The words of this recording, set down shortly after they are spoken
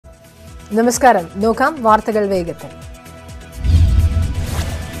നമസ്കാരം. നോക്കാം വാർത്തകൾ വേഗത്തിൽ.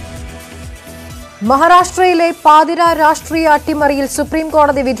 മഹാരാഷ്ട്രയിലെ പാതിര രാഷ്ട്രീയ അട്ടിമറിയിൽ സുപ്രീം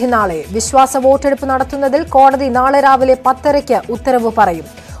കോടതി വിധി നാളെ. വിശ്വാസ വോട്ടെടുപ്പ് നടത്തുന്നതിൽ കോടതി നാളെ രാവിലെ 10:30 ഉത്തരവ് പറയും.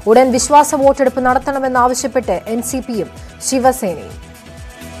 ഉടൻ വിശ്വാസ വോട്ടെടുപ്പ് നടത്തണമെന്നാവശ്യപ്പെട്ട് എൻസിപിയും ശിവസേനയും.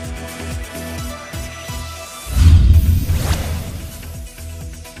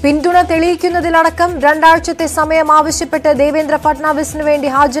 പിന്തുണ തെളിയിക്കുന്നതിലടക്കം 2 ആഴ്ചത്തെ സമയം ആവശ്യപ്പെട്ട് ദേവേന്ദ്ര ഫട്നാവിസിന് വേണ്ടി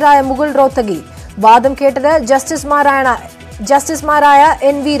ഹാജരായ മുകുൾ റോത്തഗി. വാദം കേട്ടത് ജസ്റ്റിസുമാരായ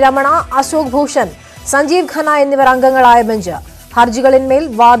NV രമണ, അശോക് ഭൂഷൺ, സഞ്ജീവ് ഖന്ന എന്നിവർ അംഗങ്ങളായ ബെഞ്ച്. ഹർജികളിന്മേൽ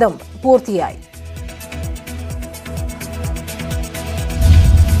വാദം പൂർത്തിയായി.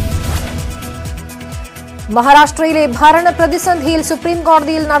 മഹാരാഷ്ട്രയിലെ ഭരണ പ്രതിസന്ധിയിൽ സുപ്രീം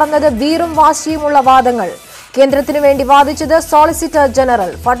കോടതിയിൽ നടന്നത് വീറും വാശിയുമുള്ള വാദങ്ങൾ. കേന്ദ്രത്തിനു വേണ്ടി വാദിച്ചത് സോളിസിറ്റർ ജനറൽ.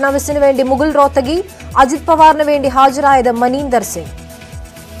 ഫട്നാവിസിന് വേണ്ടി മുകുൾ റോത്തഗി, അജിത് പവാറിന് വേണ്ടി ഹാജരായത് മനീന്ദർ സിംഗ്.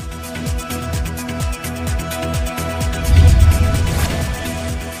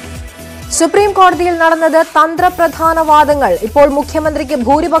 സുപ്രീം കോടതിയിൽ നടന്നത് തന്ത്രപ്രധാന വാദങ്ങൾ. ഇപ്പോൾ മുഖ്യമന്ത്രിക്ക്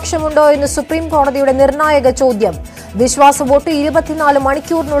ഭൂരിപക്ഷമുണ്ടോ എന്ന് സുപ്രീം കോടതിയുടെ നിർണായക ചോദ്യം. വിശ്വാസ വോട്ട് 24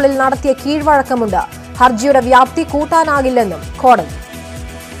 മണിക്കൂറിനുള്ളിൽ നടത്തിയ കീഴ്വഴക്കമുണ്ട്. ഹർജിയുടെ വ്യാപ്തി കൂട്ടാനാകില്ലെന്നും കോടതി.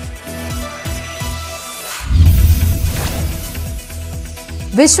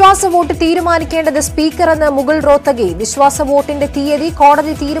 വിശ്വാസ വോട്ട് തീരുമാനിക്കേണ്ടത് സ്പീക്കറെന്ന് മുകുൾ റോത്തഗി. വിശ്വാസ വോട്ടിന്റെ തീയതി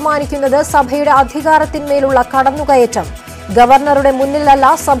കോടതി തീരുമാനിക്കുന്നത് സഭയുടെ അധികാരത്തിന്മേലുള്ള കടന്നുകയറ്റം. ഗവർണറുടെ മുന്നിലല്ല,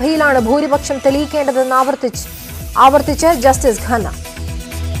 സഭയിലാണ് ഭൂരിപക്ഷം തെളിയിക്കേണ്ടതെന്ന് ആവർത്തിച്ച് ജസ്റ്റിസ് ഖന്ന.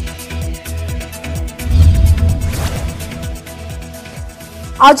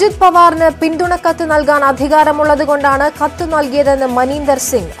 അജിത് പവാറിന് പിന്തുണക്കത്ത് നൽകാൻ അധികാരമുള്ളതുകൊണ്ടാണ് കത്ത് നൽകിയതെന്ന് മനീന്ദർ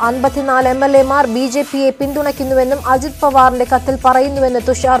സിംഗ്. 54 MLA-മാർ BJPയെ പിന്തുണയ്ക്കുന്നുവെന്നും അജിത് പവാറിന്റെ കത്തിൽ പറയുന്നുവെന്ന്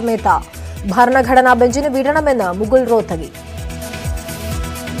തുഷാർ മേത്ത. ഭരണഘടനാ ബെഞ്ചിന് വിടണമെന്ന് മുകുൾ റോത്തഗി.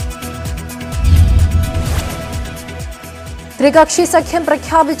 ത്രികക്ഷി സഖ്യം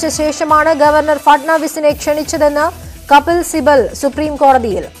പ്രഖ്യാപിച്ച ശേഷമാണ് ഗവർണർ ഫട്നാവിസിനെ ക്ഷണിച്ചതെന്ന് കപിൽ സിബൽ സുപ്രീം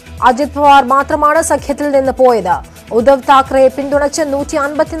കോടതിയിൽ. അജിത് പവാർ മാത്രമാണ് സഖ്യത്തിൽ നിന്ന് പോയത്. ഉദ്ധവ് താക്കറെയെ പിന്തുണച്ച്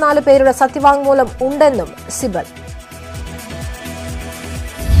 154 പേരുടെ സത്യവാങ്മൂലം ഉണ്ടെന്നും സിബൽ.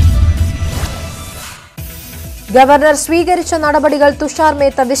 ഗവർണർ സ്വീകരിച്ച നടപടികൾ തുഷാർ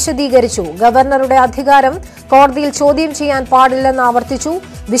മേത്ത വിശദീകരിച്ചു. ഗവർണറുടെ അധികാരം കോടതിയിൽ ചോദ്യം ചെയ്യാൻ പാടില്ലെന്ന് ആവർത്തിച്ചു.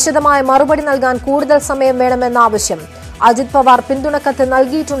 വിശദമായ മറുപടി നൽകാൻ കൂടുതൽ സമയം വേണമെന്ന ആവശ്യം. അജിത് പവാർ പിന്തുണക്കത്ത്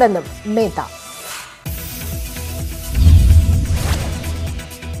നൽകിയിട്ടുണ്ടെന്നും മേത്ത.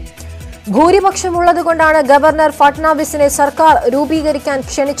 ഭൂരിപക്ഷമുള്ളതുകൊണ്ടാണ് ഗവർണർ ഫട്നാവിസിനെ സർക്കാർ രൂപീകരിക്കാൻ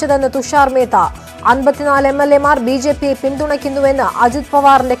ക്ഷണിച്ചതെന്ന് തുഷാർ മേത്ത. 54 MLA-മാർ BJPയെ പിന്തുണയ്ക്കുന്നുവെന്ന് അജിത്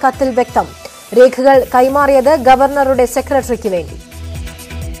പവാറിന്റെ കത്തിൽ വ്യക്തം. രേഖകൾ കൈമാറിയത് ഗവർണറുടെ സെക്രട്ടറിക്ക് വേണ്ടി.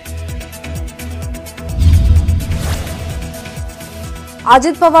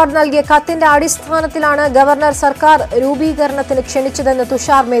 അജിത് പവാർ നൽകിയ കത്തിന്റെ അടിസ്ഥാനത്തിലാണ് ഗവർണർ സർക്കാർ രൂപീകരണത്തിന് ക്ഷണിച്ചതെന്ന്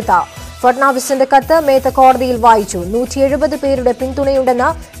തുഷാർ മേത്ത. ഫട്നാവിസിന്റെ കത്ത് മേത്ത കോടതിയിൽ വായിച്ചു. 170 പേരുടെ പിന്തുണയുണ്ടെന്ന്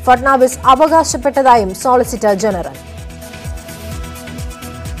ഫട്നാവിസ് അവകാശപ്പെട്ടതായും സോളിസിറ്റർ ജനറൽ.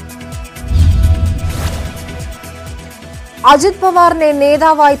 അജിത് പവാറിനെ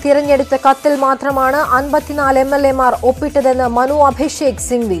നേതാവായി തിരഞ്ഞെടുത്ത കത്തിൽ മാത്രമാണ് 54 MLA-മാർ ഒപ്പിട്ടതെന്ന് മനു അഭിഷേക്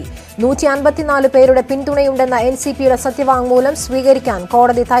സിംഗ്വി. 154 പേരുടെ പിന്തുണയുണ്ടെന്ന NCPയുടെ സത്യവാങ്മൂലം സ്വീകരിക്കാൻ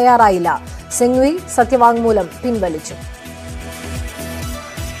കോടതി തയ്യാറായില്ല. സിംഗ്വി സത്യവാങ്മൂലം പിൻവലിച്ചു.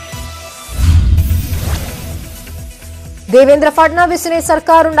 ദേവേന്ദ്ര ഫട്നാവിസിനെ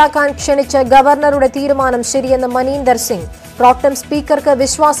സർക്കാർ ഉണ്ടാക്കാൻ ക്ഷണിച്ച ഗവർണറുടെ തീരുമാനം ശരിയെന്ന് മനീന്ദർ സിംഗ്. പ്രോട്ടം സ്പീക്കർക്ക്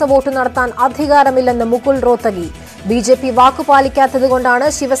വിശ്വാസ വോട്ട് നടത്താൻ അധികാരമില്ലെന്ന് മുകുൾ റോത്തഗി. BJP വാക്കുപാലിക്കാത്തതുകൊണ്ടാണ്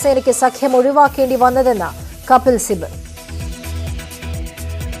ശിവസേനയ്ക്ക് സഖ്യം ഒഴിവാക്കേണ്ടി വന്നതെന്ന് കപിൽ സിബൽ.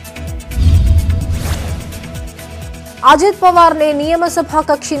 അജിത് പവാറിനെ നിയമസഭാ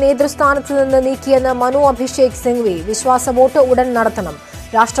കക്ഷി നേതൃസ്ഥാനത്ത് നിന്ന് നീക്കിയെന്ന് മനു അഭിഷേക് സിംഗ്വി. വിശ്വാസ വോട്ട് ഉടൻ നടത്തണം.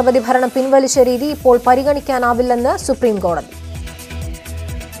 രാഷ്ട്രപതി ഭരണം പിൻവലിച്ച രീതി ഇപ്പോൾ പരിഗണിക്കാനാവില്ലെന്ന് സുപ്രീം കോടതി.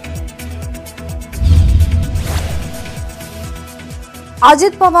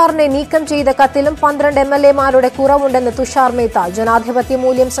 അജിത് പവാറിനെ നീക്കം ചെയ്ത കത്തിലും 12 MLA-മാരുടെ കുറവുണ്ടെന്ന് തുഷാർ മേത്ത. ജനാധിപത്യ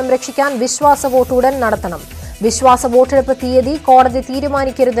മൂല്യം സംരക്ഷിക്കാൻ വിശ്വാസ വോട്ട് ഉടൻ നടത്തണം. വിശ്വാസ വോട്ടെടുപ്പ് തീയതി കോടതി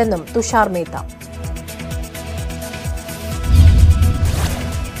തീരുമാനിക്കരുതെന്നും തുഷാർ മേത്ത.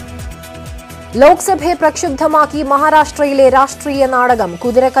 ലോക്സഭയെ പ്രക്ഷുബ്ധമാക്കി മഹാരാഷ്ട്രയിലെ രാഷ്ട്രീയ നാടകം.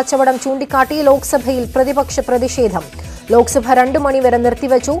 കുതിര കച്ചവടം ചൂണ്ടിക്കാട്ടി ലോക്സഭയിൽ പ്രതിപക്ഷ പ്രതിഷേധം. ലോക്സഭ 2 മണിവരെ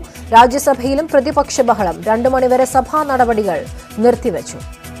നിർത്തിവച്ചു. രാജ്യസഭയിലും പ്രതിപക്ഷ ബഹളം. 2 മണിവരെ സഭാ നടപടികൾ നിർത്തിവച്ചു.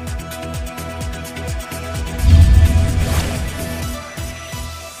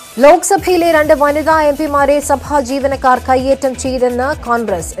 ലോക്സഭയിലെ 2 വനിതാ എംപിമാരെ സഭാ ജീവനക്കാർ കയ്യേറ്റം ചെയ്തെന്ന്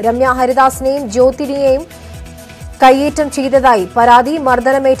കോൺഗ്രസ്. രമ്യ ഹരിദാസിനെയും ജ്യോതിനെയും കയ്യേറ്റം ചെയ്തതായി പരാതി.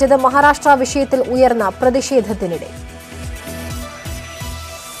 മർദ്ദനമേറ്റത് മഹാരാഷ്ട്ര വിഷയത്തിൽ ഉയർന്ന പ്രതിഷേധത്തിനിടെ.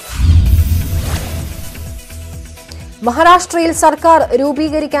 മഹാരാഷ്ട്രയിൽ സർക്കാർ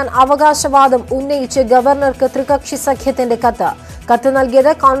രൂപീകരിക്കാൻ അവകാശവാദം ഉന്നയിച്ച് ഗവർണർക്ക് ത്രികക്ഷി സഖ്യത്തിന്റെ കത്ത്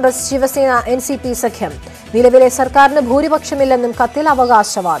നൽകിയത് കോൺഗ്രസ്, ശിവസേന, NCP സഖ്യം. നിലവിലെ സർക്കാരിന് ഭൂരിപക്ഷമില്ലെന്നും കത്തിൽ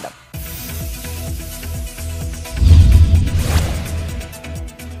അവകാശവാദം.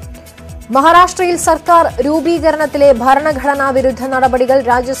 മഹാരാഷ്ട്രയിൽ സർക്കാർ രൂപീകരണത്തിലെ ഭരണഘടനാ വിരുദ്ധ നടപടികൾ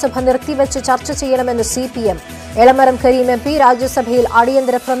രാജ്യസഭ നിർത്തിവച്ച് ചർച്ച ചെയ്യണമെന്ന് CPM. എളമരം കരീം MP രാജ്യസഭയിൽ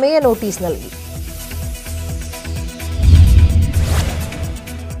അടിയന്തര പ്രമേയ നോട്ടീസ് നൽകി.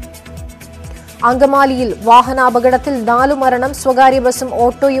 അങ്കമാലിയിൽ വാഹനാപകടത്തിൽ 4 മരണം. സ്വകാര്യ ബസും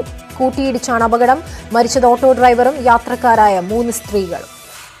ഓട്ടോയും കൂട്ടിയിടിച്ചാണ് അപകടം. മരിച്ചത് ഓട്ടോ ഡ്രൈവറും യാത്രക്കാരായ 3 സ്ത്രീകളും.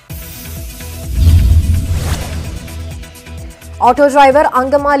 Auto driver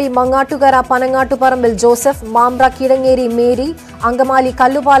Angamaly Mangattukara പനങ്ങാട്ടുപറമ്പിൽ Joseph, Mambra കിടങ്ങേരി Mary, Angamaly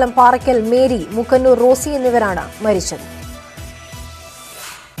Kallupalam Parakkal Mary, Mukkannur Rossi എന്നിവരാണ് മരിച്ചത്.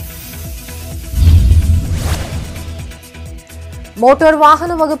 മോട്ടോർ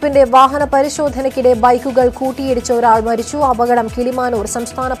വാഹന വകുപ്പിന്റെ വാഹന പരിശോധനയ്ക്കിടെ ബൈക്കുകൾ കൂട്ടിയിടിച്ച ഒരാൾ മരിച്ചു. അപകടം കിളിമാനൂർ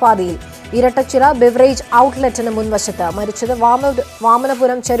സംസ്ഥാന പാതയിൽ ഇരട്ടച്ചിറ ബിവറേജ് ഔട്ട്ലെറ്റിന് മുൻവശത്ത്. മരിച്ചത്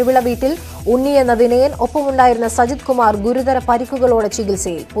വാമനപുരം ചെരുവിള വീട്ടിൽ ഉണ്ണി എന്ന വിനയൻ. ഒപ്പമുണ്ടായിരുന്ന സജിത് കുമാർ ഗുരുതര പരിക്കുകളോടെ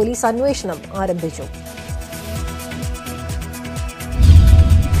ചികിത്സയിൽ. പോലീസ് അന്വേഷണം ആരംഭിച്ചു.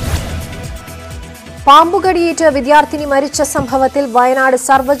 പാമ്പുകടിയേറ്റ് വിദ്യാർത്ഥിനി മരിച്ച സംഭവത്തിൽ വയനാട്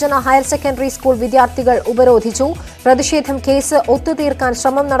സർവജന ഹയർ സെക്കൻഡറി സ്കൂൾ വിദ്യാർത്ഥികൾ ഉപരോധിച്ചു. പ്രതിഷേധം കേസ് ഒത്തുതീർക്കാൻ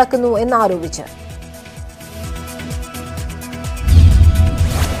ശ്രമം നടക്കുന്നു എന്നാരോപിച്ച്.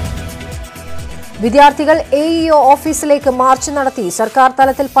 വിദ്യാർത്ഥികൾ AEO ഓഫീസിലേക്ക് മാർച്ച് നടത്തി. സർക്കാർ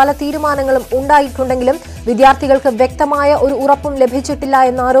തലത്തിൽ പല തീരുമാനങ്ങളും ഉണ്ടായിട്ടുണ്ടെങ്കിലും വിദ്യാർത്ഥികൾക്ക് വ്യക്തമായ ഒരു ഉറപ്പും ലഭിച്ചിട്ടില്ല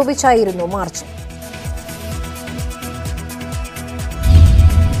എന്നാരോപിച്ചായിരുന്നു മാർച്ച്.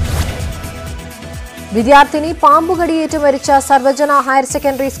 വിദ്യാർത്ഥിനി പാമ്പുകടിയേറ്റ് മരിച്ച സർവജന ഹയർ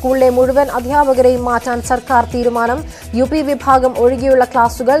സെക്കൻഡറി സ്കൂളിലെ മുഴുവൻ അധ്യാപകരെയും മാറ്റാൻ സർക്കാർ തീരുമാനം. UP വിഭാഗം ഒഴികെയുള്ള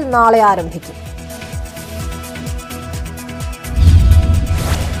ക്ലാസുകൾ നാളെ ആരംഭിക്കും.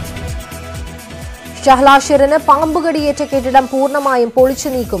 ഷഹ്ലാഷിറിന് പാമ്പുകടിയേറ്റ കെട്ടിടം പൂർണ്ണമായും പൊളിച്ചു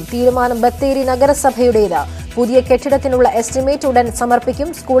നീക്കും. തീരുമാനം ബത്തേരി നഗരസഭയുടേത്. പുതിയ കെട്ടിടത്തിനുള്ള എസ്റ്റിമേറ്റ് ഉടൻ സമർപ്പിക്കും.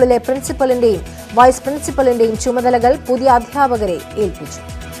 സ്കൂളിലെ പ്രിൻസിപ്പലിന്റെയും വൈസ് പ്രിൻസിപ്പലിന്റെയും ചുമതലകൾ പുതിയ അധ്യാപകരെ ഏൽപ്പിച്ചു.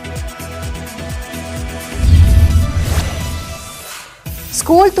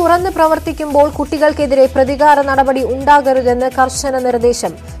 സ്കൂൾ തുറന്ന് പ്രവർത്തിക്കുമ്പോൾ കുട്ടികൾക്കെതിരെ പ്രതികാര നടപടി ഉണ്ടാകരുതെന്ന് കർശന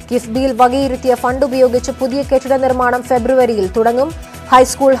നിർദ്ദേശം. കിഫ്ബിയിൽ വകയിരുത്തിയ ഫണ്ട് ഉപയോഗിച്ച് പുതിയ കെട്ടിട നിർമ്മാണം ഫെബ്രുവരിയിൽ തുടങ്ങും.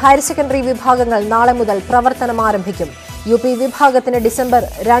 ഹൈസ്കൂൾ, ഹയർ സെക്കൻഡറി വിഭാഗങ്ങൾ നാളെ മുതൽ പ്രവർത്തനം ആരംഭിക്കും. UP വിഭാഗത്തിന് ഡിസംബർ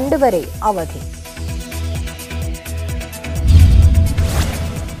 2 വരെ അവധി.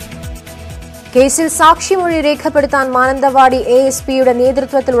 കേസിൽ സാക്ഷിമൊഴി രേഖപ്പെടുത്താൻ മാനന്തവാടി ASPയുടെ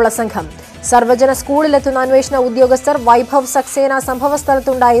നേതൃത്വത്തിലുള്ള സംഘം. സർവജന സ്കൂളിലെത്തുന്ന അന്വേഷണ ഉദ്യോഗസ്ഥർ വൈഭവ് സക്സേന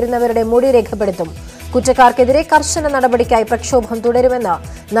സംഭവസ്ഥലത്തുണ്ടായിരുന്നവരുടെ മൊഴി രേഖപ്പെടുത്തും. കുറ്റക്കാർക്കെതിരെ കർശന നടപടിക്കായി പ്രക്ഷോഭം തുടരുമെന്ന്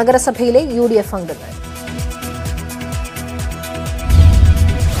നഗരസഭയിലെ UDF അംഗങ്ങൾ.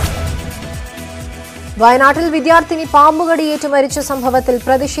 വയനാട്ടിൽ വിദ്യാർത്ഥിനി പാമ്പുകടിയേറ്റ് മരിച്ച സംഭവത്തിൽ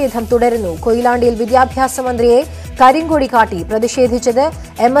പ്രതിഷേധം തുടരുന്നു. കൊയിലാണ്ടിയിൽ വിദ്യാഭ്യാസ മന്ത്രിയെ കരിങ്കൊടി കാട്ടി പ്രതിഷേധിച്ചത്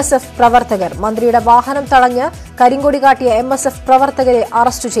MSF പ്രവർത്തകർ. മന്ത്രിയുടെ വാഹനം തടഞ്ഞ് കരിങ്കൊടി കാട്ടിയ MSF പ്രവർത്തകരെ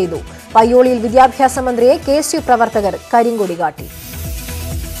അറസ്റ്റ് ചെയ്തു. പയ്യോളിയിൽ വിദ്യാഭ്യാസ മന്ത്രിയെ KSU പ്രവർത്തകർ കരിങ്കൊടി കാട്ടി.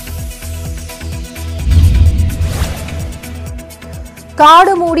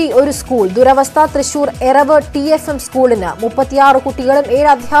 കാടുമൂടി ഒരു സ്കൂൾ, ദുരവസ്ഥ. തൃശൂർ എറവ് TFM സ്കൂളിന് 36 കുട്ടികളും 7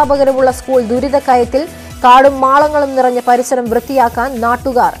 അധ്യാപകരുമുള്ള സ്കൂൾ ദുരിതക്കയത്തിൽ. കാടും മാളങ്ങളും നിറഞ്ഞ പരിസരം വൃത്തിയാക്കാൻ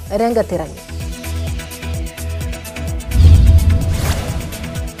നാട്ടുകാർ രംഗത്തിറങ്ങി.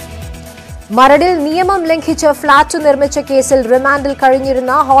 മരടിൽ നിയമം ലംഘിച്ച് ഫ്ളാറ്റ് നിർമ്മിച്ച കേസിൽ റിമാൻഡിൽ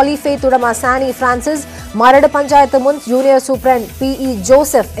കഴിഞ്ഞിരുന്ന ഹോളി ഫെയ്ത്ത് ഉടമ സാനി ഫ്രാൻസിസ്, മരട് പഞ്ചായത്ത് മുൻ ജൂനിയർ സൂപ്രണ്ട് PE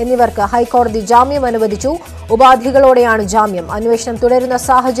ജോസഫ് എന്നിവർക്ക് ഹൈക്കോടതി ജാമ്യം അനുവദിച്ചു. ഉപാധികളോടെയാണ് ജാമ്യം. അന്വേഷണം തുടരുന്ന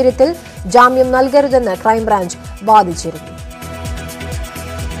സാഹചര്യത്തിൽ ജാമ്യം നൽകരുതെന്ന് ക്രൈംബ്രാഞ്ച് വാദിച്ചിരുന്നു.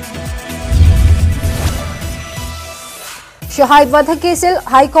 ഷുഹൈബ് വധക്കേസിൽ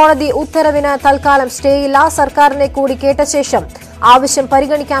ഹൈക്കോടതി ഉത്തരവിന് തൽക്കാലം സ്റ്റേയില്ല. സർക്കാരിനെ കൂടി കേട്ട ശേഷം ആവശ്യം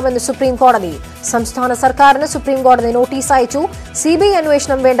പരിഗണിക്കാമെന്ന് സുപ്രീം കോടതി. സംസ്ഥാന സർക്കാരിന് സുപ്രീം കോടതി നോട്ടീസ് അയച്ചു. CBI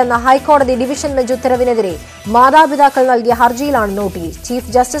അന്വേഷണം വേണ്ടെന്ന ഹൈക്കോടതി ഡിവിഷൻ ബെഞ്ച് ഉത്തരവിനെതിരെ മാതാപിതാക്കൾ നൽകിയ ഹർജിയിലാണ് നോട്ടീസ്.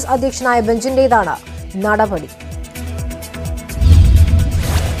 ചീഫ് ജസ്റ്റിസ് അധ്യക്ഷനായ ബെഞ്ചിന്റേതാണ് നടപടി.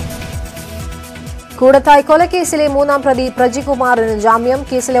 കൂടത്തായ് കൊലക്കേസിലെ 3ാം പ്രതി പ്രജികുമാറിന് ജാമ്യം.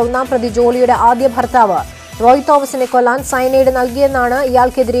 കേസിലെ 1ാം പ്രതി ജോളിയുടെ ആദ്യ ഭർത്താവ് റോയ് തോമസിനെ കൊല്ലാൻ സയനൈഡ് നൽകിയെന്നാണ്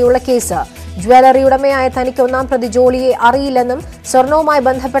ഇയാൾക്കെതിരെയുള്ള കേസ്. ജ്വല്ലറി ഉടമയായ തനിക്ക് ഒന്നാം പ്രതി ജോളിയെ അറിയില്ലെന്നും സ്വർണവുമായി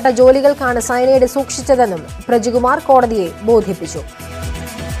ബന്ധപ്പെട്ട ജോലികൾക്കാണ് സയനൈഡ് സൂക്ഷിച്ചതെന്നും പ്രജികുമാർ കോടതിയെ ബോധിപ്പിച്ചു.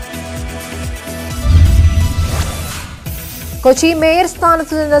 കൊച്ചി മേയർ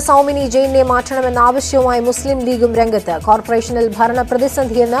സ്ഥാനത്ത് നിന്ന് സൗമിനി ജെയിനെ മാറ്റണമെന്ന ആവശ്യവുമായി മുസ്ലിം ലീഗും രംഗത്ത്. കോർപ്പറേഷനിൽ ഭരണ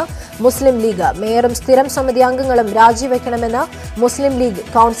പ്രതിസന്ധിയെന്ന് മുസ്ലിം ലീഗ്. മേയറും സ്ഥിരം സമിതി അംഗങ്ങളും രാജിവെക്കണമെന്ന് മുസ്ലിം ലീഗ്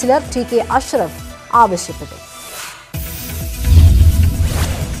കൌൺസിലർ ടി.കെ. അഷ്റഫ് ആവശ്യപ്പെട്ടു.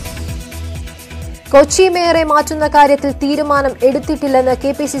 കൊച്ചി മേയറെ മാറ്റുന്ന കാര്യത്തിൽ തീരുമാനം എടുത്തിട്ടില്ലെന്ന്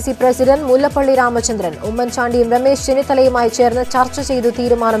കെ.പി.സി.സി പ്രസിഡന്റ് മുല്ലപ്പള്ളി രാമചന്ദ്രൻ. ഉമ്മൻചാണ്ടിയും രമേശ് ചെന്നിത്തലയുമായി ചേർന്ന് ചർച്ച ചെയ്തു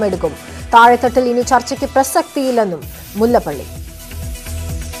തീരുമാനമെടുക്കും. താഴെത്തട്ടിൽ ഇനി ചർച്ചയ്ക്ക് പ്രസക്തിയില്ലെന്നും മുല്ലപ്പള്ളി.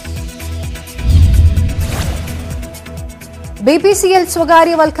 BPCL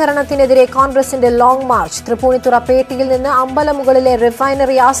സ്വകാര്യവൽക്കരണത്തിനെതിരെ കോൺഗ്രസിന്റെ ലോങ് മാർച്ച്. തൃപ്പൂണിത്തുറ പേട്ടിയിൽ നിന്ന് അമ്പലമുകളിലെ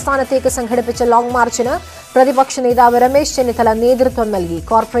റിഫൈനറി ആസ്ഥാനത്തേക്ക് സംഘടിപ്പിച്ച ലോങ് മാർച്ചിന് പ്രതിപക്ഷ നേതാവ് രമേശ് ചെന്നിത്തല നേതൃത്വം നൽകി.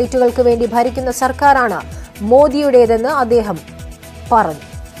 കോർപ്പറേറ്റുകൾക്ക് വേണ്ടി ഭരിക്കുന്ന സർക്കാരാണ് മോദിയുടേതെന്ന് അദ്ദേഹം പറഞ്ഞു.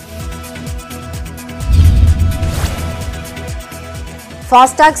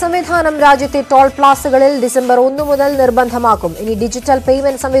 ഫാസ്ടാഗ് സംവിധാനം രാജ്യത്തെ ടോൾ പ്ലാസകളിൽ ഡിസംബർ 1 മുതൽ നിർബന്ധമാക്കും. ഇനി ഡിജിറ്റൽ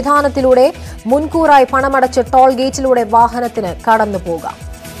പേയ്മെന്റ് സംവിധാനത്തിലൂടെ മുൻകൂറായി പണമടച്ച് ടോൾ ഗേറ്റിലൂടെ വാഹനത്തിന് കടന്നുപോകാം.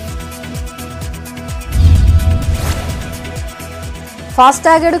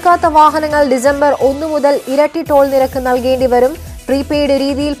 ഫാസ്ടാഗ് എടുക്കാത്ത വാഹനങ്ങൾ ഡിസംബർ 1 മുതൽ ഇരട്ടി ടോൾ നിരക്ക് നൽകേണ്ടി വരും. പ്രീപെയ്ഡ്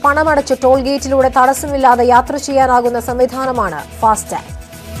രീതിയിൽ പണമടച്ച് ടോൾ ഗേറ്റിലൂടെ തടസ്സമില്ലാതെ യാത്ര ചെയ്യാനാകുന്ന സംവിധാനമാണ് ഫാസ്ടാഗ്.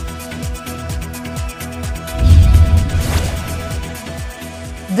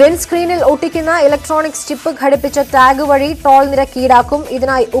 വിൻഡ്സ്ക്രീനിൽ ഒട്ടിക്കുന്ന ഇലക്ട്രോണിക്സ് ചിപ്പ് ഘടിപ്പിച്ച ടാഗ് വഴി ടോൾ നിരക്ക് ഈടാക്കും.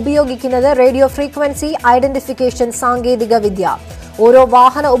 ഇതിനായി ഉപയോഗിക്കുന്നത് റേഡിയോ ഫ്രീക്വൻസി ഐഡന്റിഫിക്കേഷൻ സാങ്കേതിക വിദ്യ. ഓരോ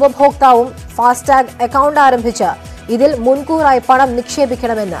വാഹന ഉപഭോക്താവും ഫാസ്ടാഗ് അക്കൌണ്ട് ആരംഭിച്ച് ഇതിൽ മുൻകൂറായി പണം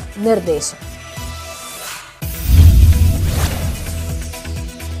നിക്ഷേപിക്കണമെന്ന് നിർദ്ദേശം.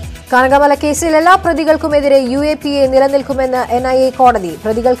 കനകമല കേസിൽ എല്ലാ പ്രതികൾക്കുമെതിരെ UAPA നിലനിൽക്കുമെന്ന് NIA കോടതി.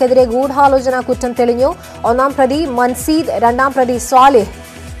 പ്രതികൾക്കെതിരെ ഗൂഢാലോചന കുറ്റം തെളിഞ്ഞു. ഒന്നാം പ്രതി മൻസീദ്, രണ്ടാം പ്രതി സ്വാലിഹ്,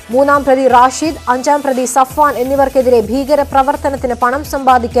 മൂന്നാം പ്രതി റാഷിദ്, അഞ്ചാം പ്രതി സഫ്വാൻ എന്നിവർക്കെതിരെ ഭീകരപ്രവർത്തനത്തിന് പണം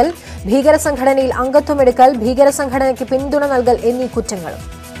സമ്പാദിക്കൽ, ഭീകരസംഘടനയിൽ അംഗത്വമെടുക്കൽ, ഭീകരസംഘടനയ്ക്ക് പിന്തുണ നൽകൽ എന്നീ കുറ്റങ്ങളും.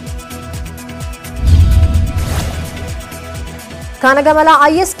 കനകമല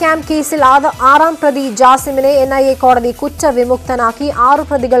IS ക്യാമ്പ് കേസിൽ ആറാം പ്രതി ജാസിമിനെ NIA കോടതി കുറ്റവിമുക്തനാക്കി. 6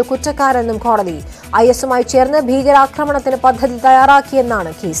 പ്രതികൾ കുറ്റക്കാരെന്നും കോടതി. ISുമായി ചേർന്ന് ഭീകരാക്രമണത്തിന് പദ്ധതി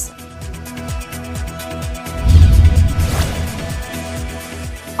തയ്യാറാക്കിയെന്നാണ് കേസ്.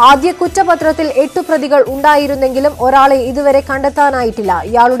 ആദ്യ കുറ്റപത്രത്തിൽ 8 പ്രതികൾ ഉണ്ടായിരുന്നെങ്കിലും ഒരാളെ ഇതുവരെ കണ്ടെത്താനായിട്ടില്ല.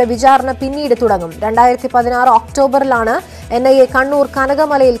 ഇയാളുടെ വിചാരണ പിന്നീട് തുടങ്ങും. 2016 ഒക്ടോബറിലാണ് NIA കണ്ണൂർ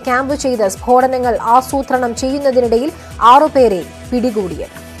കനകമലയിൽ ക്യാമ്പ് ചെയ്ത് സ്ഫോടനങ്ങൾ ആസൂത്രണം ചെയ്യുന്നതിനിടയിൽ 6 പേരെ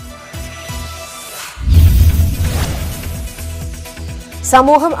പിടികൂടിയത്.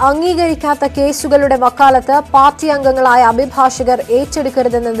 സമൂഹം അംഗീകരിക്കാത്ത കേസുകളുടെ വക്കാലത്ത് പാർട്ടി അംഗങ്ങളായ അഭിഭാഷകർ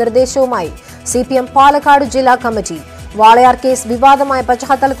ഏറ്റെടുക്കരുതെന്ന നിർദ്ദേശവുമായി CPM പാലക്കാട് ജില്ലാ കമ്മിറ്റി. വാളയാർ കേസ് വിവാദമായ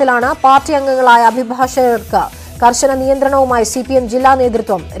പശ്ചാത്തലത്തിലാണ് പാർട്ടി അംഗങ്ങളായ അഭിഭാഷകർക്ക് കർശന നിയന്ത്രണവുമായി CPM ജില്ലാ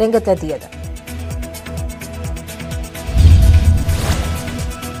നേതൃത്വം രംഗത്തെത്തിയത്.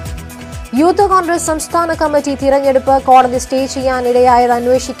 യൂത്ത് കോൺഗ്രസ് സംസ്ഥാന കമ്മിറ്റി തിരഞ്ഞെടുപ്പ് കോടതി സ്റ്റേ ചെയ്യാനിടയായത്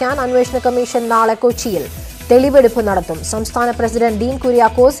അന്വേഷിക്കാൻ അന്വേഷണ കമ്മീഷൻ നാളെ കൊച്ചിയിൽ തെളിവെടുപ്പ് നടത്തും. സംസ്ഥാന president Dean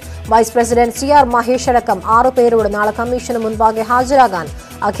Kuriakose, vice president CR Mahesh അടക്കം 6 പേരോട് നാളെ കമ്മീഷന് മുൻപാകെ ഹാജരാകാൻ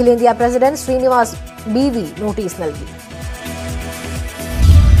അഖിലേന്ത്യാ പ്രസിഡന്റ് ശ്രീനിവാസ് BV നോട്ടീസ് നൽകി.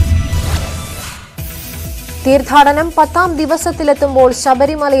 തീർത്ഥാടനം 10ാം ദിവസത്തിലെത്തുമ്പോൾ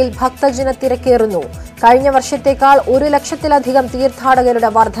ശബരിമലയിൽ ഭക്തജന തിരക്കേറുന്നു. കഴിഞ്ഞ വർഷത്തേക്കാൾ 1 ലക്ഷത്തിലധികം തീർത്ഥാടകരുടെ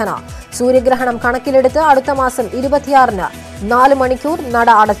വർധന. സൂര്യഗ്രഹണം കണക്കിലെടുത്ത് അടുത്ത മാസം 26-ന് 4 മണിക്കൂർ നട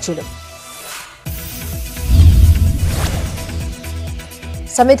അടച്ചിടും.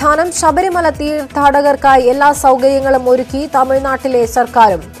 സംവിധാനം ശബരിമല തീർത്ഥാടകർക്കായി എല്ലാ സൗകര്യങ്ങളും ഒരുക്കി തമിഴ്നാട്ടിലെ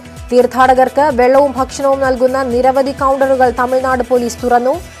സർക്കാരും. തീർത്ഥാടകർക്ക് വെള്ളവും ഭക്ഷണവും നൽകുന്ന നിരവധി കൌണ്ടറുകൾ തമിഴ്നാട് പോലീസ്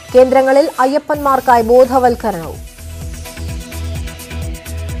തുറന്നു. കേന്ദ്രങ്ങളിൽ അയ്യപ്പന്മാർക്കായി ബോധവൽക്കരണവും.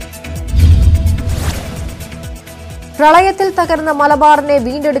 പ്രളയത്തിൽ തകർന്ന മലബാറിനെ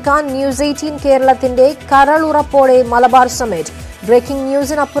വീണ്ടെടുക്കാൻ News18 കേരളത്തിന്റെ കരളുറപ്പോടെ മലബാർ സമ്മിറ്റ്. ബ്രേക്കിംഗ്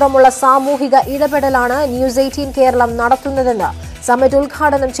ന്യൂസിനപ്പുറമുള്ള സാമൂഹിക ഇടപെടലാണ് News18 കേരളം നടത്തുന്നതെന്ന് സമ്മിറ്റ്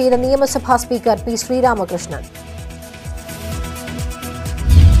ഉദ്ഘാടനം ചെയ്ത നിയമസഭാ സ്പീക്കർ P. ശ്രീരാമകൃഷ്ണൻ.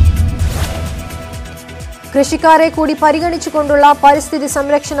 കൃഷിക്കാരെ കൂടി പരിഗണിച്ചുകൊണ്ടുള്ള പരിസ്ഥിതി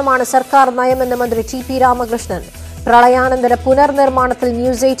സംരക്ഷണമാണ് സർക്കാർ നയമെന്ന് മന്ത്രി T. P. രാമകൃഷ്ണൻ. പ്രളയാനന്തര പുനർനിർമ്മാണത്തിൽ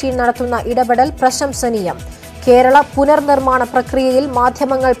News18 നടത്തുന്ന ഇടപെടൽ പ്രശംസനീയം. കേരള പുനർനിർമ്മാണ പ്രക്രിയയിൽ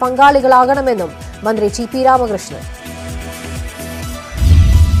മാധ്യമങ്ങൾ പങ്കാളികളാകണമെന്നും മന്ത്രി T. P. രാമകൃഷ്ണൻ.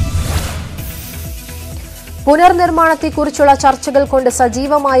 പുനർനിർമ്മാണത്തെക്കുറിച്ചുള്ള ചർച്ചകൾ കൊണ്ട്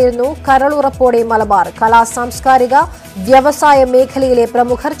സജീവമായിരുന്നു കരളുറപ്പോടെ മലബാർ. കലാ സാംസ്കാരിക വ്യവസായ മേഖലയിലെ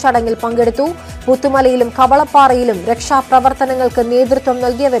പ്രമുഖർ ചടങ്ങിൽ പങ്കെടുത്തു. പുത്തുമലയിലും കവളപ്പാറയിലും രക്ഷാപ്രവർത്തനങ്ങൾക്ക് നേതൃത്വം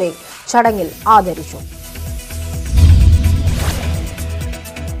നൽകിയവരെ ചടങ്ങിൽ ആദരിച്ചു.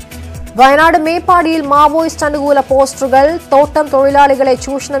 വയനാട് മേപ്പാടിയിൽ മാവോയിസ്റ്റ് അനുകൂല പോസ്റ്ററുകൾ. തോട്ടം തൊഴിലാളികളെ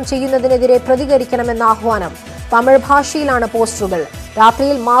ചൂഷണം ചെയ്യുന്നതിനെതിരെ പ്രതികരിക്കണമെന്ന ആഹ്വാനം. തമിഴ് ഭാഷയിലാണ് പോസ്റ്ററുകൾ.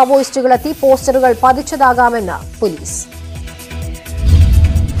 രാത്രിയിൽ മാവോയിസ്റ്റുകളെത്തി പോസ്റ്ററുകൾ പതിച്ചതാകാമെന്ന് പോലീസ്.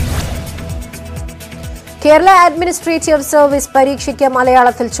 കേരള അഡ്മിനിസ്ട്രേറ്റീവ് സർവീസ് പരീക്ഷയ്ക്ക്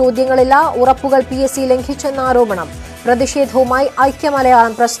മലയാളത്തിൽ ചോദ്യങ്ങളില്ല. ഉറപ്പുകൾ PSC ലംഘിച്ചെന്ന ആരോപണം. പ്രതിഷേധവുമായി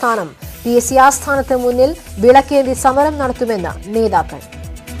ഐക്യമലയാളം പ്രസ്ഥാനം. PSC ആസ്ഥാനത്ത് മുന്നിൽ വിളക്കേന്തി സമരം നടത്തുമെന്ന് നേതാക്കൾ.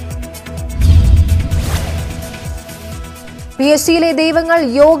 PSCയിലെ ദൈവങ്ങൾ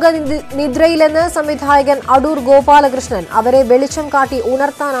യോഗ നിദ്രയിലെന്ന് സംവിധായകൻ അടൂർ ഗോപാലകൃഷ്ണൻ. അവരെ വെളിച്ചം കാട്ടി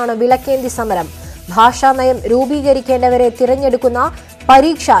ഉണർത്താനാണ് വിളക്കേന്തി സമരം. ഭാഷാ നയം രൂപീകരിക്കേണ്ടവരെ തിരഞ്ഞെടുക്കുന്ന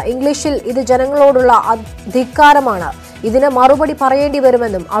പരീക്ഷ ഇംഗ്ലീഷിൽ ഇത് ജനങ്ങളോടുള്ള ധിക്കാരമാണ്. ഇതിന് മറുപടി പറയേണ്ടി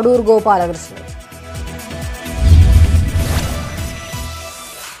വരുമെന്നും അടൂർ ഗോപാലകൃഷ്ണൻ.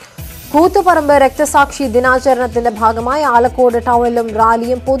 കൂത്തുപറമ്പ് രക്തസാക്ഷി ദിനാചരണത്തിന്റെ ഭാഗമായി ആലക്കോട് ടൗണിലും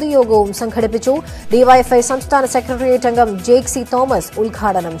റാലിയും പൊതുയോഗവും സംഘടിപ്പിച്ചു. ഡിവൈഎഫ്ഐ സംസ്ഥാന സെക്രട്ടേറിയറ്റ് അംഗം ജേക്സി തോമസ്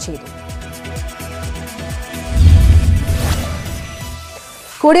ഉദ്ഘാടനം ചെയ്തു.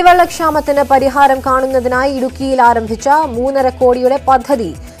 കുടിവെള്ളക്ഷാമത്തിന് പരിഹാരം കാണുന്നതിനായി ഇടുക്കിയിൽ ആരംഭിച്ച 3.5 കോടിയുടെ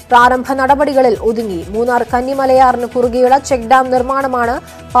പദ്ധതി പ്രാരംഭ നടപടികളിൽ ഒതുങ്ങി. മൂന്നാർ കന്നിമലയാറിന് കുറുകെയുള്ള ചെക്ക് ഡാം നിർമ്മാണമാണ്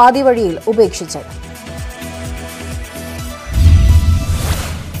പാതിവഴിയിൽ ഉപേക്ഷിച്ചത്.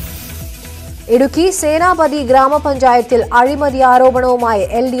 ഇടുക്കി സേനാപതി ഗ്രാമപഞ്ചായത്തിൽ അഴിമതി ആരോപണവുമായി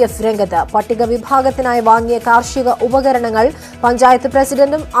LDF രംഗത്ത്. പട്ടിക വിഭാഗത്തിനായി വാങ്ങിയ കാർഷിക ഉപകരണങ്ങൾ പഞ്ചായത്ത്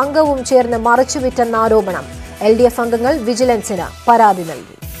പ്രസിഡന്റും അംഗവും ചേർന്ന് മറിച്ചുവിറ്റെന്ന ആരോപണം. LDF അംഗങ്ങൾ വിജിലൻസിന് പരാതി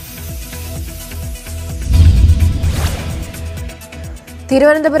നൽകി.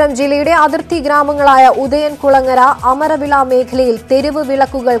 തിരുവനന്തപുരം ജില്ലയുടെ അതിർത്തി ഗ്രാമങ്ങളായ ഉദയൻ, കുളങ്ങര, അമരവിള മേഖലയിൽ തെരുവ്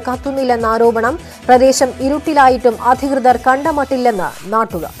വിളക്കുകൾ കത്തുന്നില്ലെന്ന ആരോപണം. പ്രദേശം ഇരുട്ടിലായിട്ടും അധികൃതർ കണ്ടമട്ടില്ലെന്ന്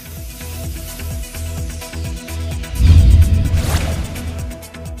നാട്ടുകാർ.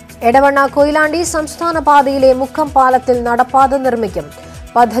 എടവണ്ണ കൊയിലാണ്ടി സംസ്ഥാന പാതയിലെ മുക്കം പാലത്തിൽ നടപ്പാത നിർമ്മിക്കും.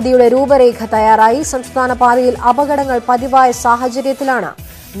 പദ്ധതിയുടെ രൂപരേഖ തയ്യാറായി. സംസ്ഥാന പാതയിൽ അപകടങ്ങൾ പതിവായ സാഹചര്യത്തിലാണ്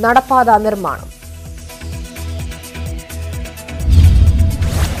നടപ്പാത നിർമ്മാണം.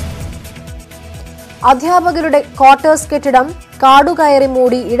 അധ്യാപകരുടെ ക്വാർട്ടേഴ്സ് കെട്ടിടം കാടുകയറി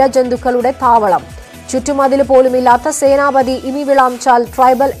മൂടി ഇഴജന്തുക്കളുടെ താവളം. ചുറ്റുമതിൽ പോലുമില്ലാത്ത സേനാപതി ഇമിവിളാംചാൽ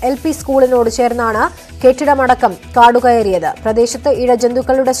ട്രൈബൽ LP സ്കൂളിനോട് ചേർന്നാണ് കെട്ടിടമടക്കം കാടുകയറിയത്. പ്രദേശത്ത്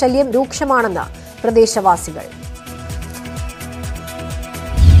ഇഴജന്തുക്കളുടെ ശല്യം രൂക്ഷമാണെന്ന് പ്രദേശവാസികൾ.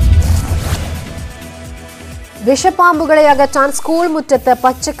 വിഷപ്പാമ്പുകളെ അകറ്റാൻ സ്കൂൾ മുറ്റത്ത്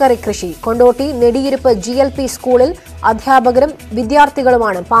പച്ചക്കറി കൃഷി. കൊണ്ടോട്ടി നെടിയിരുപ്പ് GLP സ്കൂളിൽ അധ്യാപകരും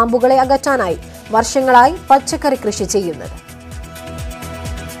വിദ്യാർത്ഥികളുമാണ് പാമ്പുകളെ അകറ്റാനായി വർഷങ്ങളായി പച്ചക്കറി കൃഷി ചെയ്യുന്നത്.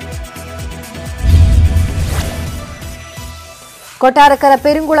 കൊട്ടാരക്കര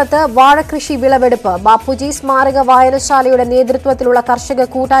പെരുങ്കുളത്ത് വാഴകൃഷി വിളവെടുപ്പ്. ബാപ്പുജി സ്മാരക വായനശാലയുടെ നേതൃത്വത്തിലുള്ള കർഷക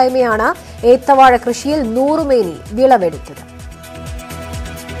കൂട്ടായ്മയാണ് ഏത്തവാഴ കൃഷിയിൽ 100 മേനി വിളവെടുത്തത്.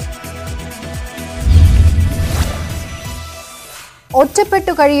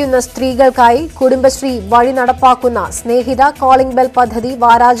 ഒറ്റപ്പെട്ടു കഴിയുന്ന സ്ത്രീകൾക്കായി കുടുംബശ്രീ വഴി നടപ്പാക്കുന്ന സ്നേഹിത കോളിംഗ് ബെൽ പദ്ധതി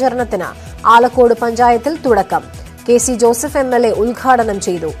വാരാചരണത്തിന് ആലക്കോട് പഞ്ചായത്തിൽ തുടക്കം. KC ജോസഫ് MLA ഉദ്ഘാടനം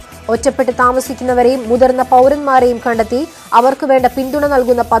ചെയ്തു. ഒറ്റപ്പെട്ട് താമസിക്കുന്നവരെയും മുതിർന്ന പൌരന്മാരെയും കണ്ടെത്തി അവർക്ക് വേണ്ട പിന്തുണ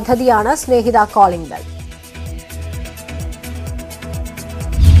നൽകുന്ന പദ്ധതിയാണ് സ്നേഹിത കോളിംഗ് ബെൽ.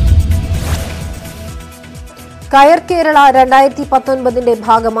 കയർ കേരള 2019ന്റെ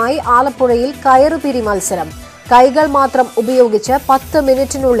ഭാഗമായി ആലപ്പുഴയിൽ കയറുപിരി മത്സരം. കൈകൾ മാത്രം ഉപയോഗിച്ച് 10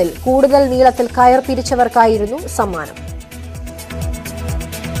 മിനിറ്റിനുള്ളിൽ കൂടുതൽ നീളത്തിൽ കയർ പിരിച്ചവർക്കായിരുന്നു സമ്മാനം.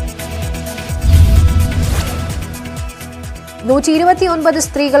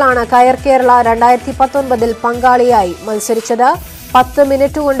 സ്ത്രീകളാണ് കയർ കേരള 2019 പങ്കാളിയായി മത്സരിച്ചത്. 10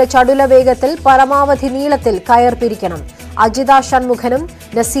 മിനിറ്റ് കൊണ്ട് ചടുല വേഗത്തിൽ പരമാവധി നീളത്തിൽ കയർ പിരിക്കണം. അജിത ഷൺമുഖനും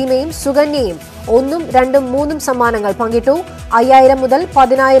നസീമയും സുകന്യയും 1, 2, 3 സമ്മാനങ്ങൾ പങ്കിട്ടു. 5000 മുതൽ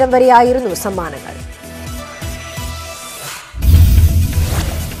 10000 വരെയായിരുന്നു സമ്മാനങ്ങൾ.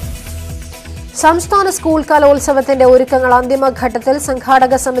 സംസ്ഥാന സ്കൂൾ കലോത്സവത്തിന്റെ ഒരുക്കങ്ങൾ അന്തിമഘട്ടത്തിൽ.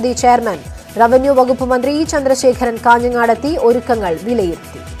 സംഘാടക സമിതി ചെയർമാൻ റവന്യൂ വകുപ്പ് മന്ത്രി E. ചന്ദ്രശേഖരൻ കാഞ്ഞങ്ങാടെത്തി ഒരുക്കങ്ങൾ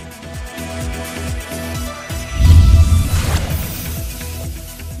വിലയിരുത്തി.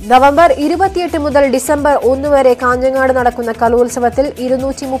 നവംബർ 28 മുതൽ ഡിസംബർ 1 വരെ കാഞ്ഞങ്ങാട് നടക്കുന്ന കലോത്സവത്തിൽ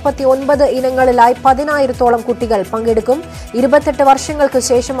 239 ഇനങ്ങളിലായി 10,000-ഓളം കുട്ടികൾ പങ്കെടുക്കും. 28 വർഷങ്ങൾക്ക്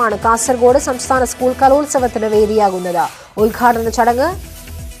ശേഷമാണ് കാസർഗോഡ് സംസ്ഥാന സ്കൂൾ കലോത്സവത്തിന് വേദിയാകുന്നത്. ഉദ്ഘാടന ചടങ്ങ്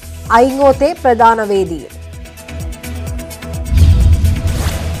ഐങ്ങോത്തെ പ്രധാന വേദിയിൽ.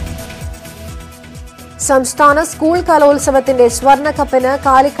 സംസ്ഥാന സ്കൂൾ കലോത്സവത്തിന്റെ സ്വർണ്ണക്കപ്പിന്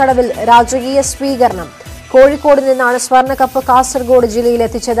കാലിക്കടവിൽ രാജകീയ സ്വീകരണം. കോഴിക്കോട് നിന്നാണ് സ്വർണ്ണക്കപ്പ് കാസർഗോഡ് ജില്ലയിൽ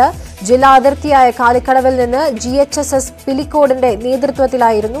എത്തിച്ചത്. ജില്ലാ അതിർത്തിയായ കാലിക്കടവിൽ നിന്ന് GHSS പിലിക്കോടിന്റെ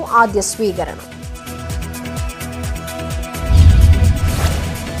നേതൃത്വത്തിലായിരുന്നു ആദ്യ സ്വീകരണം.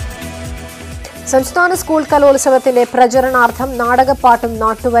 സംസ്ഥാന സ്കൂൾ കലോത്സവത്തിന്റെ പ്രചരണാർത്ഥം നാടകപ്പാട്ടും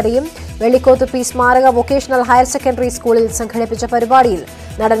നാട്ടുവരയും വെള്ളിക്കോത്ത് പി സ്മാരക വൊക്കേഷണൽ ഹയർ സെക്കൻഡറി സ്കൂളിൽ സംഘടിപ്പിച്ച പരിപാടിയിൽ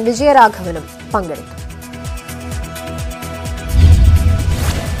നടൻ വിജയരാഘവനും പങ്കെടുത്തു.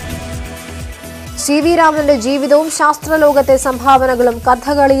 CV രാമന്റെ ജീവിതവും ശാസ്ത്രലോകത്തെ സംഭാവനകളും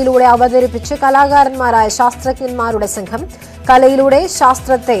കഥകളിയിലൂടെ അവതരിപ്പിച്ച് കലാകാരന്മാരായ ശാസ്ത്രജ്ഞന്മാരുടെ സംഘം കലയിലൂടെ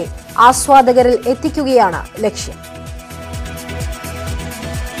ശാസ്ത്രത്തെ ആസ്വാദകരിൽ എത്തിക്കുകയാണ് ലക്ഷ്യം.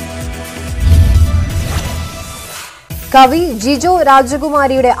 കവി ജിജോ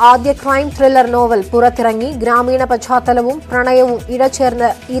രാജകുമാരിയുടെ ആദ്യ ക്രൈം ത്രില്ലർ നോവൽ പുറത്തിറങ്ങി. ഗ്രാമീണ പശ്ചാത്തലവും പ്രണയവും ഇഴചേർന്ന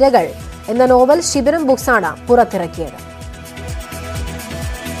ഇരകൾ എന്ന നോവൽ ശിബിരം ബുക്സാണ് പുറത്തിറക്കിയത്.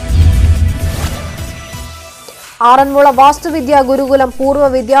 ആറന്മുള വാസ്തുവിദ്യാ ഗുരുകുലം പൂർവ്വ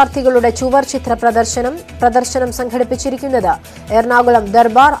വിദ്യാർത്ഥികളുടെ ചുവർചിത്ര പ്രദർശനം സംഘടിപ്പിച്ചിരിക്കുന്നത് എറണാകുളം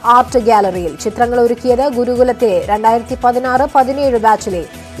ദർബാർ ആർട്ട് ഗാലറിയിൽ. ചിത്രങ്ങൾ ഒരുക്കിയത് ഗുരുകുലത്തെ 2016-17 ബാച്ചിലെ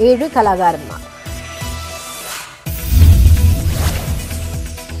 7 കലാകാരന്മാർ.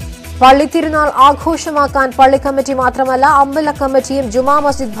 പള്ളിത്തിരുനാൾ ആഘോഷമാക്കാൻ പള്ളി കമ്മിറ്റി മാത്രമല്ല അമ്പല കമ്മിറ്റിയും ജുമാ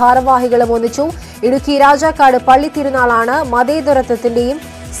മസ്ജിദ് ഭാരവാഹികളും ഒന്നിച്ചു. ഇടുക്കി രാജാക്കാട് പള്ളിത്തിരുനാളാണ് മതേതരത്വത്തിന്റെയും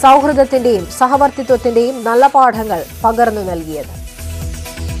സൗഹൃദത്തിന്റെയും സഹവർത്തിത്വത്തിന്റെയും നല്ല പാഠങ്ങൾ പകർന്നു നൽകിയത്.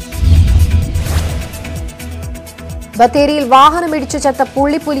 ബത്തേരിയിൽ വാഹനമിടിച്ചു ചത്ത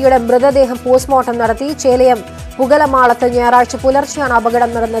പുള്ളിപ്പുലിയുടെ മൃതദേഹം പോസ്റ്റ്മോർട്ടം നടത്തി. ചേലയം പുകലമാളത്ത് ഞായറാഴ്ച പുലർച്ചെയാണ്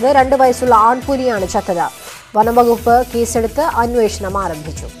അപകടം നടന്നത്. 2 വയസ്സുള്ള ആൺപുലിയാണ് ചത്തത്. വനംവകുപ്പ് കേസെടുത്ത് അന്വേഷണം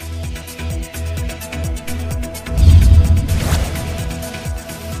ആരംഭിച്ചു.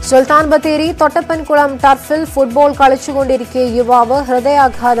 സുൽത്താൻ ബത്തേരി തൊട്ടപ്പൻകുളം ടർഫിൽ ഫുട്ബോൾ കളിച്ചുകൊണ്ടിരിക്കെ യുവാവ്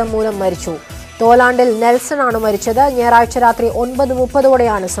ഹൃദയാഘാതം മൂലം മരിച്ചു. തോലാണ്ടിൽ നെൽസൺ ആണ് മരിച്ചത്. ഞായറാഴ്ച രാത്രി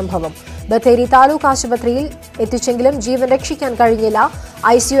 9:30ഓടെയാണ് സംഭവം. ബത്തേരി താലൂക്ക് ആശുപത്രിയിൽ എത്തിച്ചെങ്കിലും ജീവൻ രക്ഷിക്കാൻ കഴിഞ്ഞില്ല.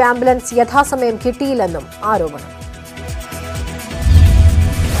 ICU ആംബുലൻസ് യഥാസമയം കിട്ടിയില്ലെന്നും ആരോപണം.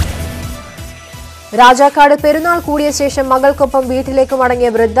 രാജാക്കാട് പെരുന്നാൾ കൂടിയ ശേഷം മകൾക്കൊപ്പം വീട്ടിലേക്ക് മടങ്ങിയ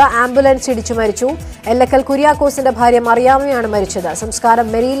വൃദ്ധ ആംബുലൻസ് ഇടിച്ചു മരിച്ചു. എല്ലക്കൽ കുര്യാക്കോസിന്റെ ഭാര്യ മറിയാമ്മയാണ് മരിച്ചത്. സംസ്കാരം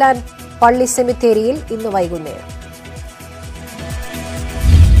മെരിലാൻഡ് പള്ളി സെമിത്തേരിയിൽ ഇന്ന് വൈകുന്നേരം.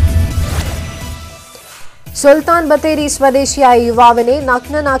 സുൽത്താൻ ബത്തേരി സ്വദേശിയായ യുവാവിനെ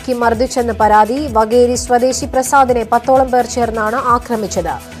നഗ്നനാക്കി മർദ്ദിച്ചെന്ന് പരാതി. വകേരി സ്വദേശി പ്രസാദിനെ 10ഓളം പേർ ചേർന്നാണ്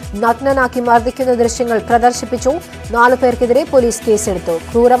ആക്രമിച്ചത്. നഗ്നനാക്കി മർദ്ദിക്കുന്ന ദൃശ്യങ്ങൾ പ്രദർശിപ്പിച്ചു. 4 പേർക്കെതിരെ പോലീസ് കേസെടുത്തു.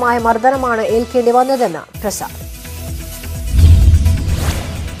 ക്രൂരമായ മർദ്ദനമാണ് ഏൽക്കേണ്ടി വന്നതെന്ന് പ്രസാദ്.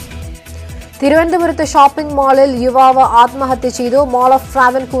 തിരുവനന്തപുരത്ത് ഷോപ്പിംഗ് മാളിൽ യുവാവ് ആത്മഹത്യ ചെയ്തു. മോൾ ഓഫ്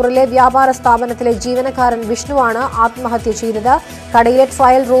ട്രാവൻകൂറിലെ വ്യാപാര സ്ഥാപനത്തിലെ ജീവനക്കാരൻ വിഷ്ണുവാണ് ആത്മഹത്യ ചെയ്തത്. കടയിലെ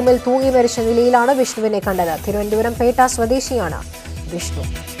ട്രയൽ റൂമിൽ തൂങ്ങി മരിച്ച നിലയിലാണ് വിഷ്ണുവിനെ കണ്ടത്. തിരുവനന്തപുരം പേട്ട സ്വദേശിയാണ് വിഷ്ണു.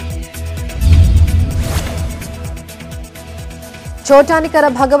 ചോറ്റാനിക്കര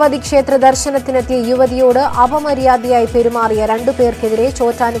ഭഗവതി ക്ഷേത്ര ദർശനത്തിനെത്തിയ യുവതിയോട് അപമര്യാദയായി പെരുമാറിയ 2 പേർക്കെതിരെ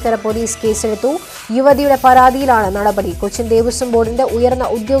ചോറ്റാനിക്കര പോലീസ് കേസെടുത്തു. യുവതിയുടെ പരാതിയിലാണ് നടപടി. കൊച്ചിൻ ദേവസ്വം ബോർഡിന്റെ ഉയർന്ന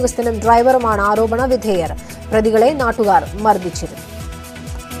ഉദ്യോഗസ്ഥനും ഡ്രൈവറുമാണ് ആരോപണ വിധേയർ. പ്രതികളെ നാട്ടുകാർ മർദ്ദിച്ചിരുന്നു.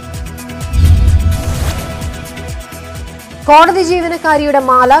 കോടതി ജീവനക്കാരിയുടെ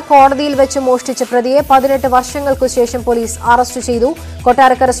മാല കോടതിയിൽ വെച്ച് മോഷ്ടിച്ച പ്രതിയെ 18 വർഷങ്ങൾക്കു ശേഷം പോലീസ് അറസ്റ്റ് ചെയ്തു.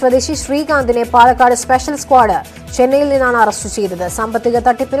 കൊട്ടാരക്കര സ്വദേശി ശ്രീകാന്തിനെ പാലക്കാട് സ്പെഷ്യൽ സ്ക്വാഡ് ചെന്നൈയിൽ നിന്നാണ് അറസ്റ്റ് ചെയ്തത്. സാമ്പത്തിക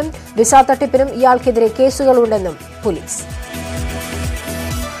തട്ടിപ്പിനും വിസ തട്ടിപ്പിനും ഇയാൾക്കെതിരെ കേസുകളുണ്ടെന്നും പോലീസ്.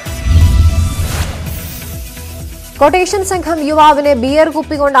 കൊട്ടേഷൻ സംഘം യുവാവിനെ ബിയർ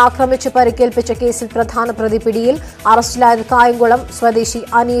കുപ്പി കൊണ്ട് ആക്രമിച്ച് പരിക്കേൽപ്പിച്ച കേസിൽ പ്രധാന പ്രതി പിടിയിൽ. അറസ്റ്റിലായത് കായംകുളം സ്വദേശി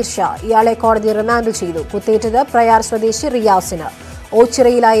അനീർ ഷാ. ഇയാളെ കോടതി റിമാൻഡ് ചെയ്തു. കുത്തേറ്റത് പ്രയാർ സ്വദേശി റിയാസിന്.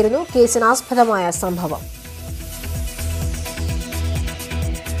 ഓച്ചിറയിലായിരുന്നു കേസിനാസ്പദമായ സംഭവം.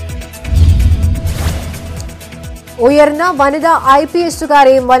 ഉയർന്ന വനിതാ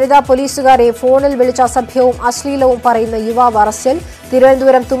IPSകാരെയും വനിതാ പോലീസുകാരെയും ഫോണിൽ വിളിച്ച് അസഭ്യവും അശ്ലീലവും പറയുന്ന യുവാവ് അറസ്റ്റിൽ.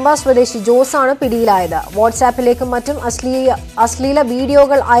 തിരുവനന്തപുരം തുമ്പ സ്വദേശി ജോസാണ് പിടിയിലായത്. വാട്സാപ്പിലേക്കും മറ്റും അശ്ലീല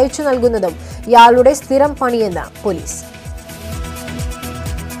വീഡിയോകൾ അയച്ചു നൽകുന്നതും ഇയാളുടെ സ്ഥിരം പണിയെന്ന് പോലീസ്.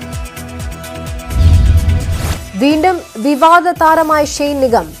 വീണ്ടും വിവാദ താരമായ Shane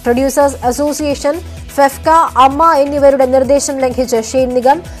Nigam. Producers association, FEFKA, അമ്മ എന്നിവരുടെ നിർദ്ദേശം ലംഘിച്ച് ഷെയ്ൻ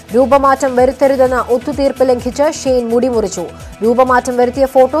നിഗം. രൂപമാറ്റം വരുത്തരുതെന്ന ഒത്തുതീർപ്പ് ലംഘിച്ച് ഷെയ്ൻ മുടിമുറിച്ചു. രൂപമാറ്റം വരുത്തിയ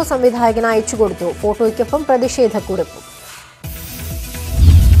ഫോട്ടോ സംവിധായകന് അയച്ചുകൊടുത്തു. ഫോട്ടോയ്ക്കൊപ്പം പ്രതിഷേധക്കുറിപ്പും.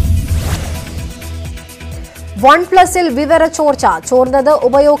 OnePlusൽ വിവര ചോർച്ച. ചോർന്നത്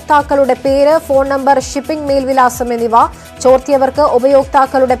ഉപയോക്താക്കളുടെ പേര്, ഫോൺ നമ്പർ, ഷിപ്പിംഗ് മേൽവിലാസം എന്നിവ. ചോർത്തിയവർക്ക്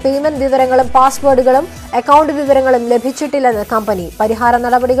ഉപയോക്താക്കളുടെ പേയ്മെന്റ് വിവരങ്ങളും പാസ്വേഡുകളും അക്കൗണ്ട് വിവരങ്ങളും ലഭിച്ചിട്ടില്ലെന്ന് കമ്പനി. പരിഹാര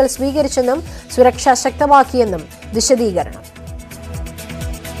നടപടികൾ സ്വീകരിച്ചെന്നും സുരക്ഷ ശക്തമാക്കിയെന്നും വിശദീകരണം.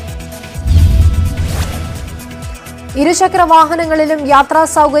 ഇരുചക്ര വാഹനങ്ങളിലും യാത്രാ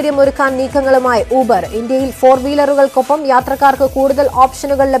സൗകര്യം ഒരുക്കാൻ നീക്കങ്ങളുമായി ഊബർ. ഇന്ത്യയിൽ 4 വീലറുകൾക്കൊപ്പം യാത്രക്കാർക്ക് കൂടുതൽ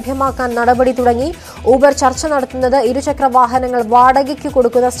ഓപ്ഷനുകൾ ലഭ്യമാക്കാൻ നടപടി തുടങ്ങി. ഊബർ ചർച്ച നടത്തുന്നത് ഇരുചക്ര വാഹനങ്ങൾ വാടകയ്ക്ക്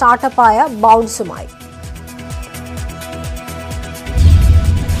കൊടുക്കുന്ന സ്റ്റാർട്ടപ്പായ ബൗൺസുമായി.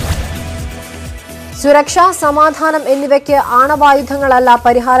 സുരക്ഷ, സമാധാനം എന്നിവയ്ക്ക് ആണവായുധങ്ങളല്ല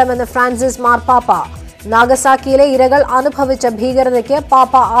പരിഹാരമെന്ന് ഫ്രാൻസിസ് മാർപ്പാപ്പ. നാഗസാക്കിയിലെ ഇരകൾ അനുഭവിച്ച ഭീകരതയ്ക്ക്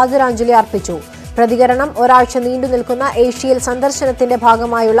പാപ്പ ആദരാഞ്ജലി അർപ്പിച്ചു. പ്രതികരണം ഒരാഴ്ച നീണ്ടുനിൽക്കുന്ന ഏഷ്യയിൽ സന്ദർശനത്തിന്റെ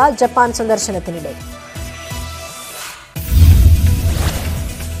ഭാഗമായുള്ള ജപ്പാൻ സന്ദർശനത്തിനിടെ.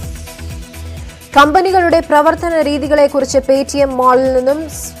 കമ്പനികളുടെ പ്രവർത്തന രീതികളെക്കുറിച്ച് പേടിഎം മാളിൽ നിന്നും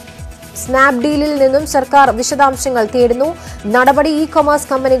സ്നാപ്ഡീലിൽ നിന്നും സർക്കാർ വിശദാംശങ്ങൾ തേടുന്നു. നടപടി ഇ-കൊമേഴ്സ്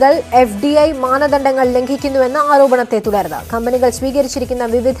കമ്പനികൾ FDI മാനദണ്ഡങ്ങൾ ലംഘിക്കുന്നുവെന്ന ആരോപണത്തെ തുടർന്ന് കമ്പനികൾ സ്വീകരിച്ചിരിക്കുന്ന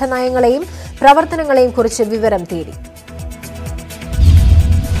വിവിധ നയങ്ങളെയും പ്രവർത്തനങ്ങളെയും കുറിച്ച് വിവരം തേടി.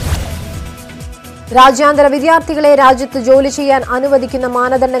 രാജ്യാന്തര വിദ്യാർത്ഥികളെ രാജ്യത്ത് ജോലി ചെയ്യാൻ അനുവദിക്കുന്ന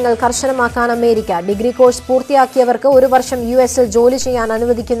മാനദണ്ഡങ്ങൾ കർശനമാക്കാൻ അമേരിക്ക. ഡിഗ്രി കോഴ്സ് പൂർത്തിയാക്കിയവർക്ക് 1 വർഷം US-ൽ ജോലി ചെയ്യാൻ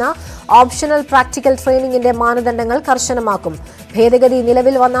അനുവദിക്കുന്ന ഓപ്ഷണൽ പ്രാക്ടിക്കൽ ട്രെയിനിങ്ങിന്റെ മാനദണ്ഡങ്ങൾ കർശനമാക്കും. ഭേദഗതി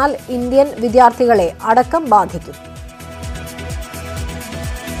നിലവിൽ വന്നാൽ ഇന്ത്യൻ വിദ്യാർത്ഥികളെ അടക്കം ബാധിക്കും.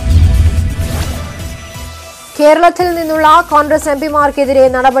 കേരളത്തിൽ നിന്നുള്ള കോൺഗ്രസ് എംപിമാർക്കെതിരെ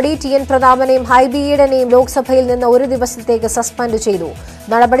നടപടി. TN പ്രതാപനെയും ഹൈബി ഈഡനെയും ലോക്സഭയിൽ നിന്ന് 1 ദിവസത്തേക്ക് സസ്പെൻഡ് ചെയ്തു.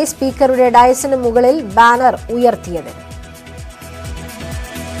 നടപടി സ്പീക്കറുടെ ഡയസിന് മുകളിൽ ബാനർ ഉയർത്തിയത്.